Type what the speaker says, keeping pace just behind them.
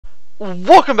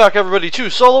Welcome back, everybody, to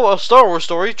Solo: A Star Wars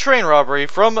Story Train Robbery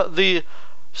from the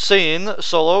Sane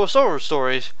Solo: A Star Wars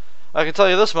Story. I can tell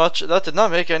you this much, that did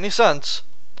not make any sense.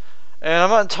 And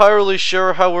I'm not entirely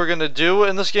sure how we're going to do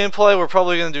in this gameplay. We're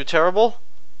probably going to do terrible.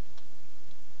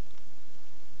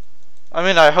 I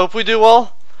mean, I hope we do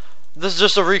well. This is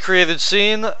just a recreated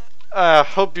scene.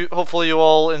 Hopefully you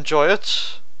all enjoy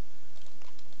it.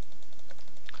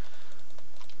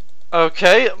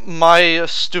 Okay, my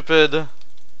stupid...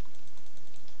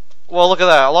 Well, look at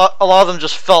that. A lot of them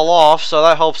just fell off, so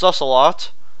that helps us a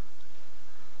lot.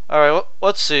 Alright,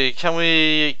 let's see. Can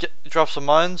we drop some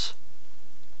mines?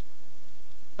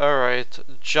 Alright,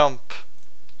 jump.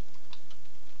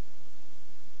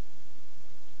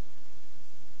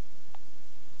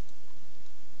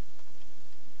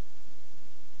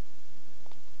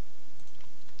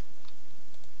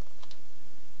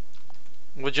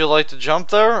 Would you like to jump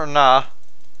there or nah?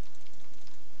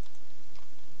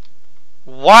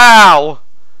 Wow!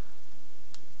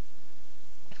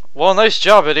 Well, nice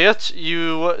job, idiot.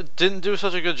 You didn't do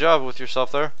such a good job with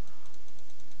yourself there.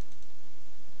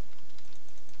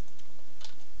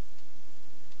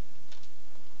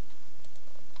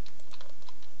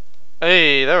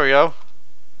 Hey, there we go.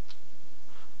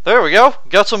 There we go.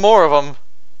 Got some more of them.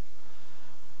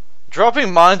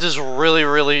 Dropping mines is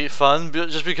really fun,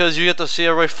 just because you get to see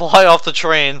everybody fly off the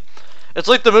train. It's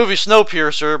like the movie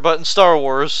Snowpiercer, but in Star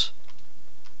Wars.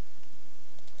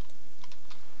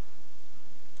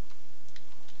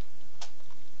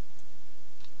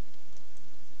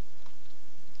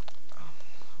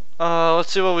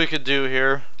 Let's see what we could do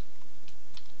here.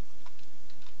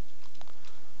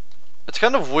 It's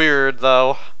kind of weird,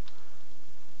 though,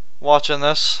 watching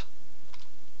this.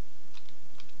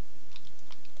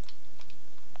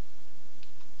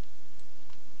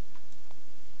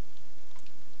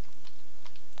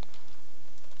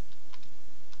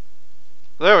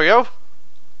 There we go.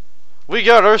 We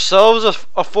got ourselves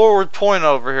a forward point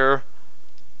over here.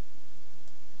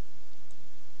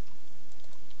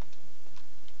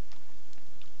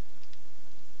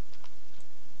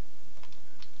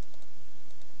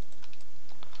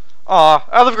 Aw,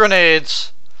 out of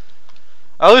grenades.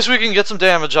 At least we can get some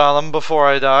damage on them before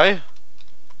I die.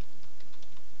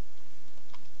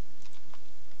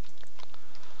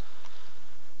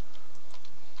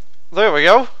 There we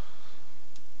go.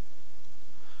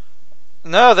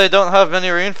 No, they don't have many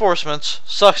reinforcements.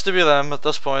 Sucks to be them at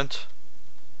this point.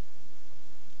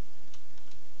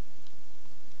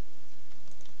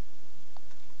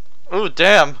 Ooh,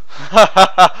 damn.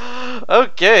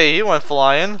 Okay, he went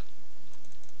flying.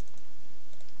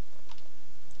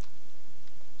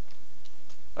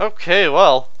 Okay,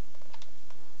 well.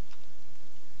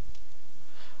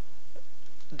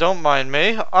 Don't mind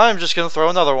me. I'm just gonna throw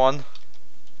another one.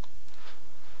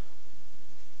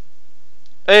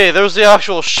 Hey, there's the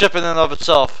actual ship in and of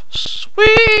itself.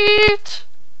 Sweet!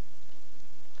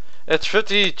 It's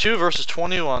 52 versus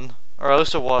 21. Or at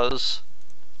least it was.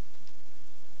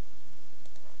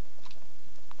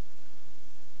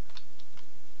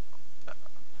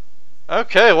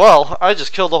 Okay, well, I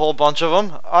just killed a whole bunch of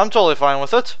them. I'm totally fine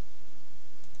with it.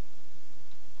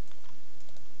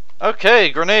 Okay,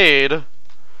 grenade.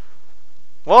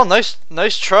 Well, nice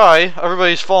try.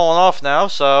 Everybody's falling off now,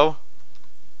 so...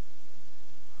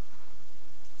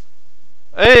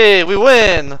 Hey, we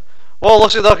win! Well,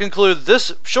 looks like that'll conclude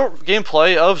this short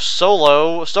gameplay of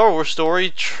Solo: Star Wars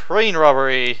Story Train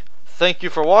Robbery. Thank you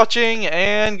for watching,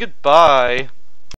 and goodbye.